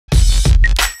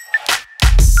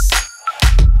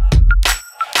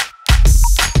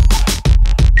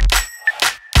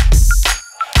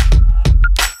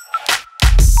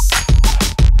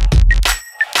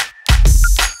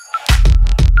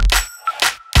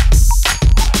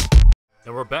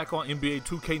And we're back on NBA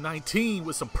 2K19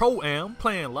 with some Pro-Am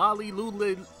playing Lolly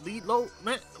Lilo.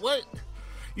 Man, what?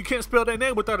 You can't spell that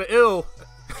name without an L.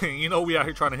 You know we out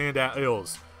here trying to hand out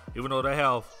L's, even though they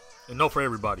have enough for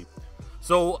everybody.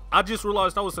 So I just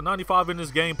realized I was a 95 in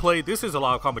this gameplay. This is a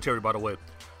live commentary, by the way.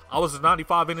 I was a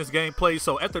 95 in this gameplay.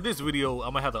 So after this video,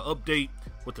 I'm gonna have the update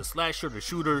with the slasher, the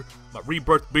shooter, my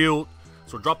rebirth build.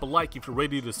 So drop a like if you're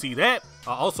ready to see that.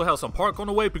 I also have some park on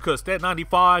the way because that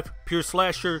 95 pure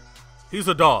slasher, he's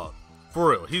a dog.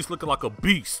 For real, he's looking like a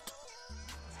beast.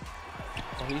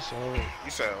 Oh, he said.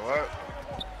 You said what?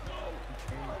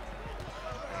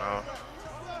 No.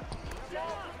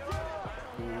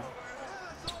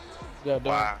 Yeah,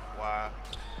 Why?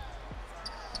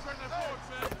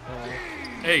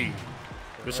 Hey,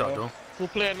 good shot, though. Who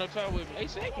playing no time with me? 8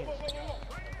 seconds.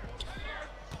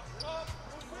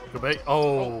 Good bait.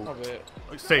 Oh, my bad.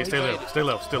 Stay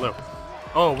left.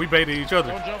 Oh, we baited each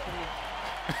other. Don't jump for me.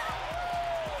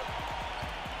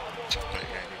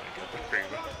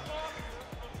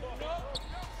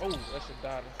 Oh, that's a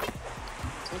dot.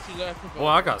 What you laughing for? Boy,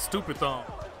 I got stupid thumb.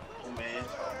 Man.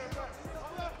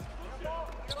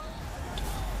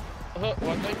 Well,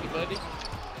 thank you, buddy.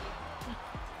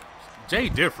 Jay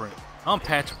different. I'm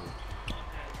patchable.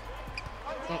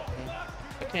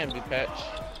 I can't be patched.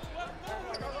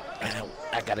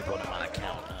 I gotta go to my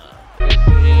account.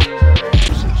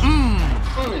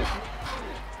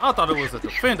 I thought it was a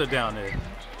defender down there.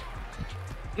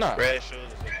 Nah. Red shoes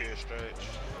is a pure stretch.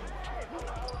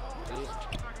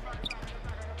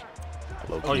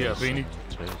 Oh yeah, Beanie.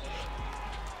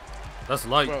 That's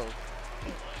light. Bro.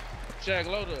 Shaq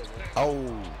load up, bro. Oh,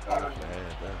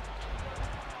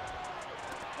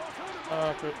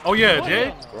 Oh yeah,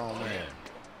 Jay. grown man.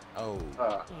 Oh.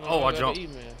 Oh, I jumped.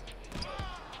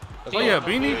 Oh yeah,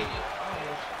 Beanie. I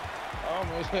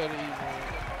almost had to eat, man.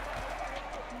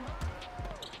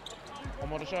 One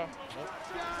more shot. Nope.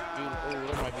 Beautiful. Oh,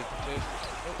 that might be contested.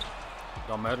 Oh.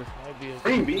 Don't matter. Might be a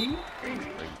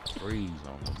They freeze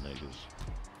on them niggas.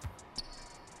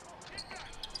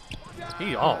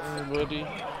 He off. Hey, buddy.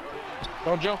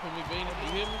 Don't jump on me, Beanie.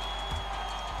 You hear me?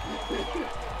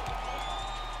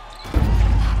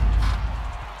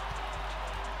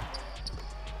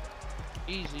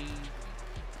 Easy.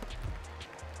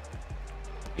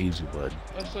 Easy, bud.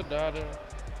 That's a daughter.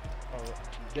 Oh,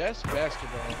 that's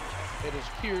basketball. It is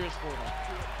purest form.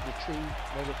 The true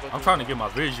motherfucker. I'm trying to get my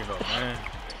vision up, man.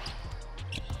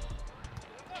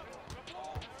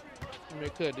 Give me a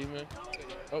cut, D-man.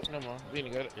 Oh, never mind.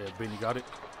 Beanie got it. Yeah, Beanie got it.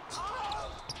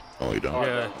 Oh, you don't?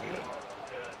 Yeah.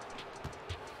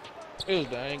 It was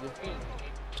the angle.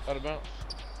 Out of bounds.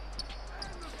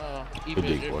 Good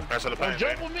big boy. That's what the Don't paint,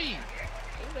 jump baby. with me.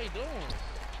 What are they doing?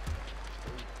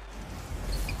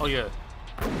 Oh yeah.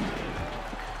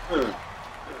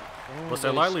 What's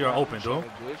that, lightly or open, dude?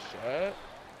 Good shot.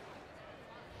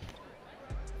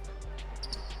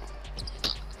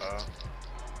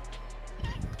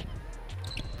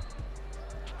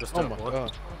 Good Oh stuff, my boy.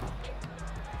 god.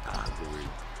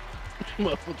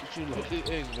 Motherfucker shoot like this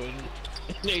eggs, buddy.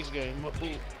 Next game, my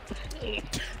fool.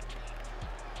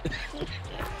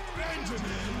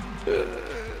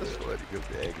 That's why you get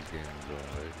the Aggies games on,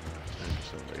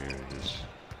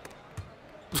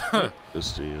 right? Just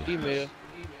steal. Email.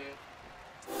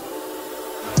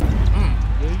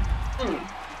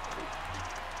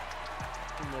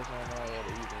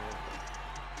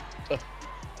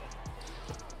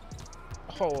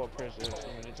 Oh, I pressed that so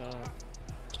many times.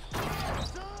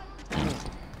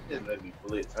 Just let me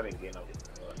blitz. I didn't get no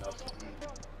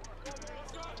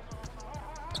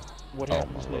What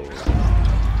happens next?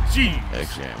 Jeez.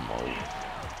 Exam mode.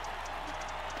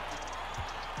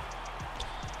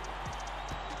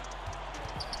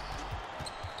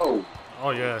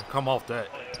 Oh yeah, come off that.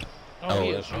 Oh,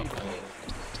 yeah, that's sweet. right. Nah,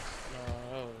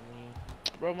 that was mean.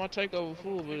 Bro, my takeover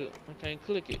full, but I can't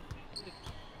click it.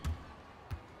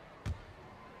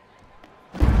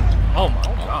 Oh my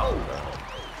god.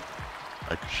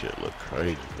 That shit look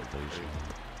crazy, but they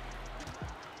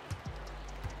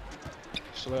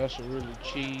Slasher really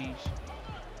cheese.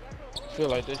 I feel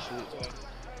like that shit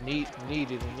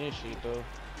needed in this shit though.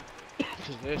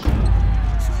 Cause that shit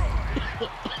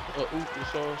is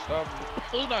so unstoppable.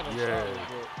 It's not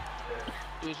unstoppable,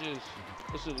 but it's just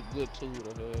this is a good tool to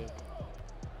have.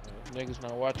 Niggas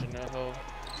not watching that hoe.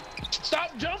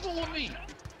 Stop jumping with me!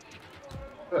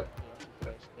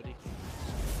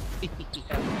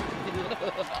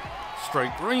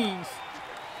 Straight greens.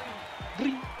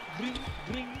 Bring, bring,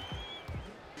 bring.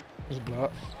 It's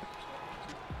blocked.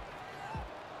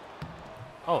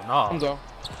 Oh I'm no. gone.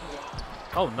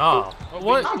 Oh no.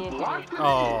 What? Oh,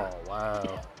 Oh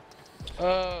wow.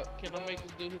 Can I make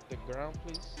this dude hit the ground,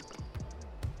 please?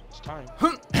 It's time.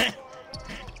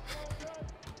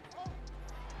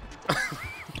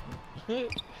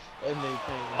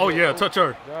 Oh yeah, touch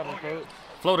her. Got him, coach.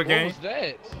 Floater What game. was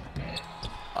that?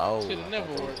 Oh, Should've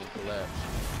never worked.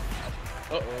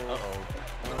 Uh-oh.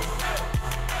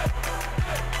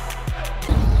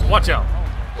 Watch out.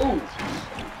 Ooh.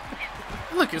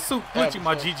 Look at Soup glitching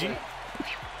my GG.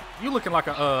 You looking like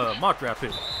a mock draft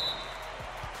pick.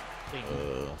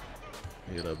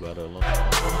 Hit up by that long.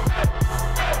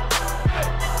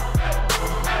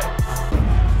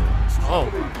 Oh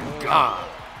my god,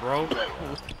 bro.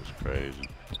 It's crazy.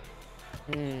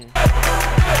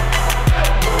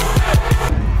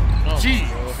 Jeez.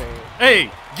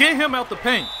 Hey, get him out the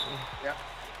paint.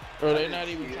 Bro, they're not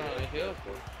even trying to help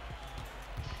him.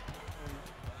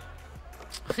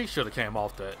 He should have came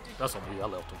off that. That's on me. I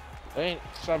left him. They ain't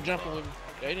stop jumping with me.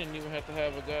 They didn't even have to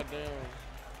have a goddamn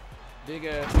big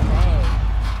ass 5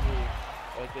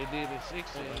 like they did in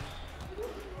 16.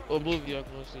 What movie y'all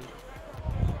gonna see?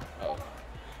 Oh,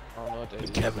 I don't know what that is.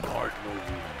 Kevin Hart movie.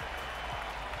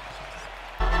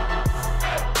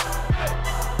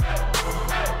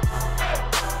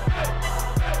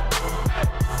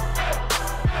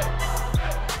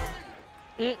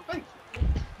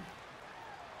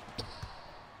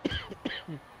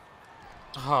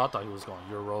 Oh, I thought he was going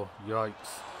Euro. Yikes.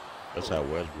 That's how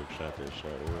Westbrook shot that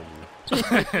shot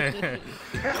earlier.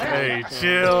 Hey,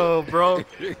 chill, bro.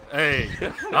 Hey,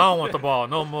 I don't want the ball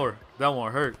no more. That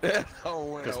won't hurt.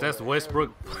 Because that's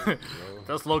Westbrook.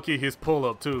 That's low-key his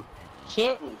pull-up, too.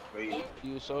 Shut.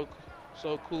 You was so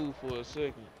cool for a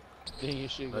second. Then your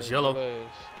shit That's got yellow.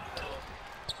 glass.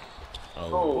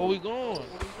 Oh, Where we going?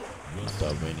 I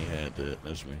thought Vinny had that.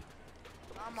 That's me.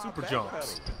 Super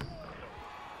jumps.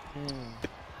 That's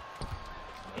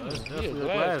He a definitely a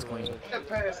glass clean. Get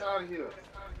pass out of here.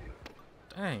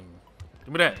 Dang.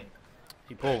 Give me that.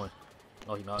 He pulling.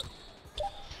 No, he not.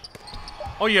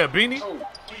 Oh, yeah, Beanie. Oh,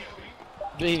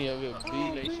 Beanie up here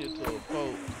beating that shit to a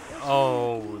poke.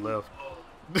 Oh, we left.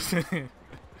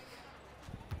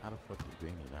 How the fuck did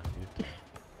Vinny not get that?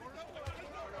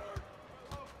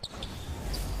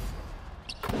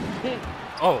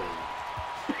 Oh.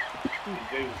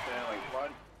 DJ was saying like,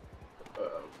 what?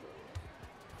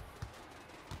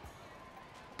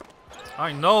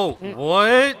 I know.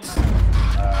 What?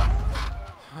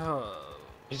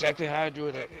 Exactly how I drew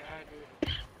it.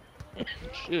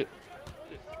 Shit.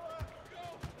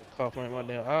 Cough in my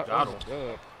damn eye. Got Oh him. my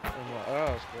god. And my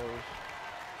eyes closed.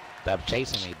 Stop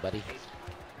chasing me, buddy.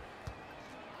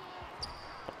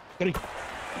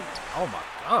 Oh, my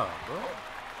God, bro.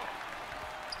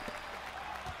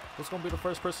 Who's going to be the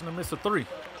first person to miss a 3?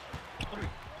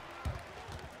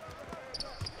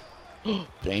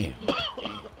 Damn.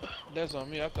 That's on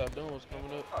me. I thought Doom was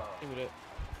coming up. Give me that.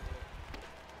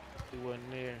 He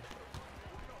wasn't there.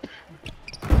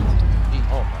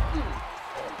 Oh, my.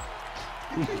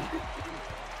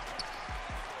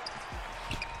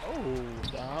 Oh,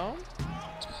 Dom.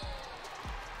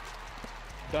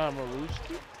 Dom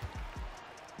Maruski.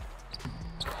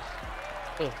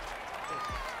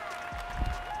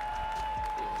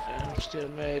 I'm still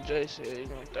mad. Jay said he's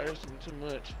gonna thirst him too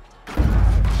much.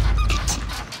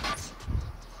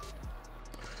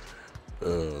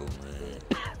 Oh, man.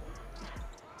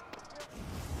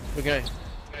 Okay.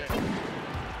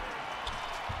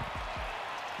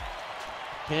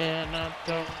 Can I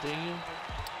talk to you?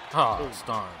 Ah,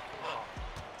 darn.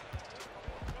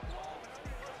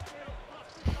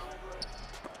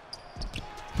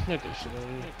 Look at this shit over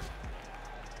here.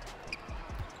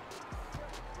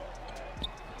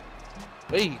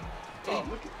 Hey, oh,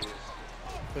 look at this.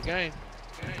 the game.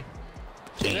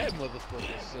 That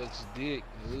motherfucker sucks dick,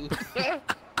 dude.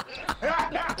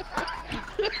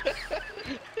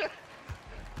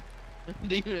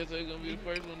 Defense ain't gonna be the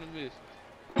first one to miss.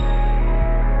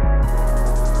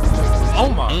 Oh,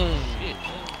 my. Shit.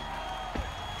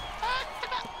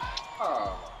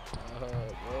 Oh,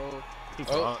 Bro. He Oh.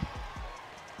 thought.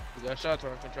 We got shot to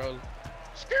our controller.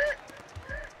 Skirt.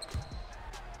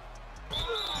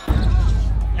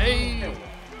 Hey.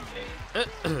 That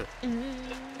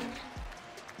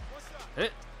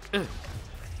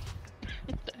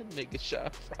nigga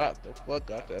shot fried the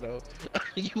fuck out that hoe.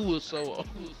 You was so old.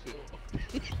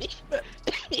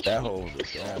 That hole was a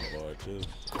down bar, too.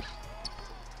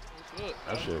 Look,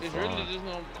 That shit it's fine. really just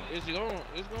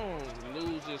it's gonna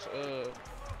lose its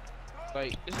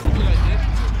like it's gonna be like this.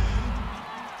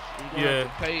 You gonna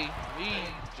have to pay me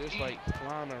just like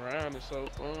flying around. It's so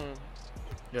fun.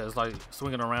 Yeah, it's like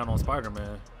swinging around on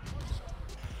Spider-Man.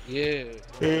 Yeah.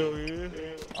 Hell yeah.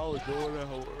 I was doing that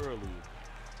hole earlier.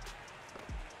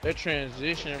 That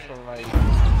transition from like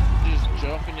just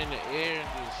jumping in the air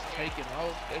and just taking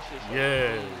off. That's just like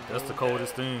Yeah, cool, that's the bro.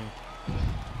 coldest thing.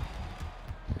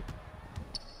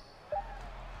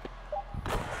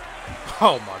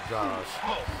 Oh my gosh.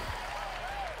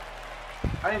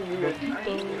 I ain't even.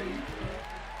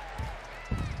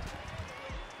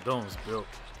 Dome's built.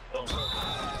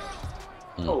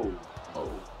 Oh.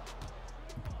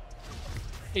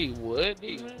 He would.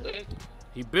 He would.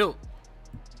 He built.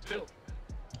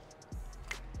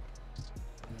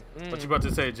 What you about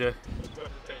to say, Jay?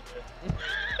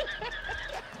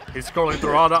 He's scrolling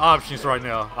through all the options right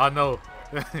now. I know.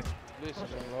 Listen,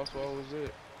 man, lost what was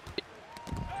it?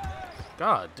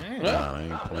 God damn. Nah, I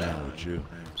ain't playing with you.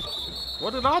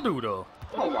 What did I do though?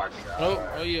 Oh my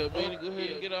god. Oh yeah, Benny, go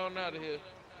ahead and get on out of here.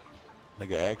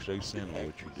 Nigga actually seen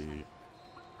what you did.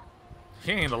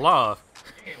 He ain't alive.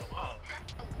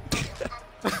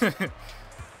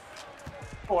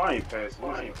 Oh, I ain't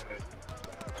passing.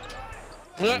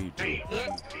 Me too.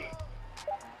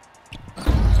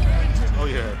 Oh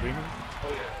yeah, Beamer.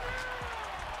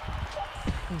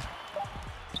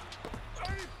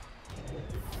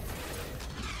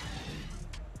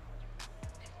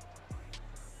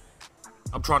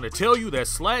 I'm trying to tell you that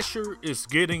Slasher is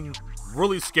getting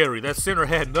really scary. That center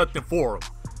had nothing for him.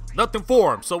 Nothing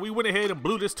for him. So we went ahead and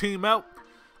blew this team out.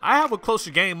 I have a closer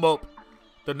game up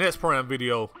the next Prime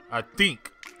video, I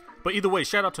think. But either way,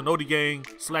 shout out to Noti Gang,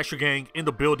 Slasher Gang in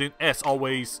the building. As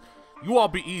always, you all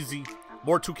be easy.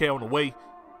 More 2K on the way.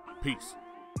 Peace.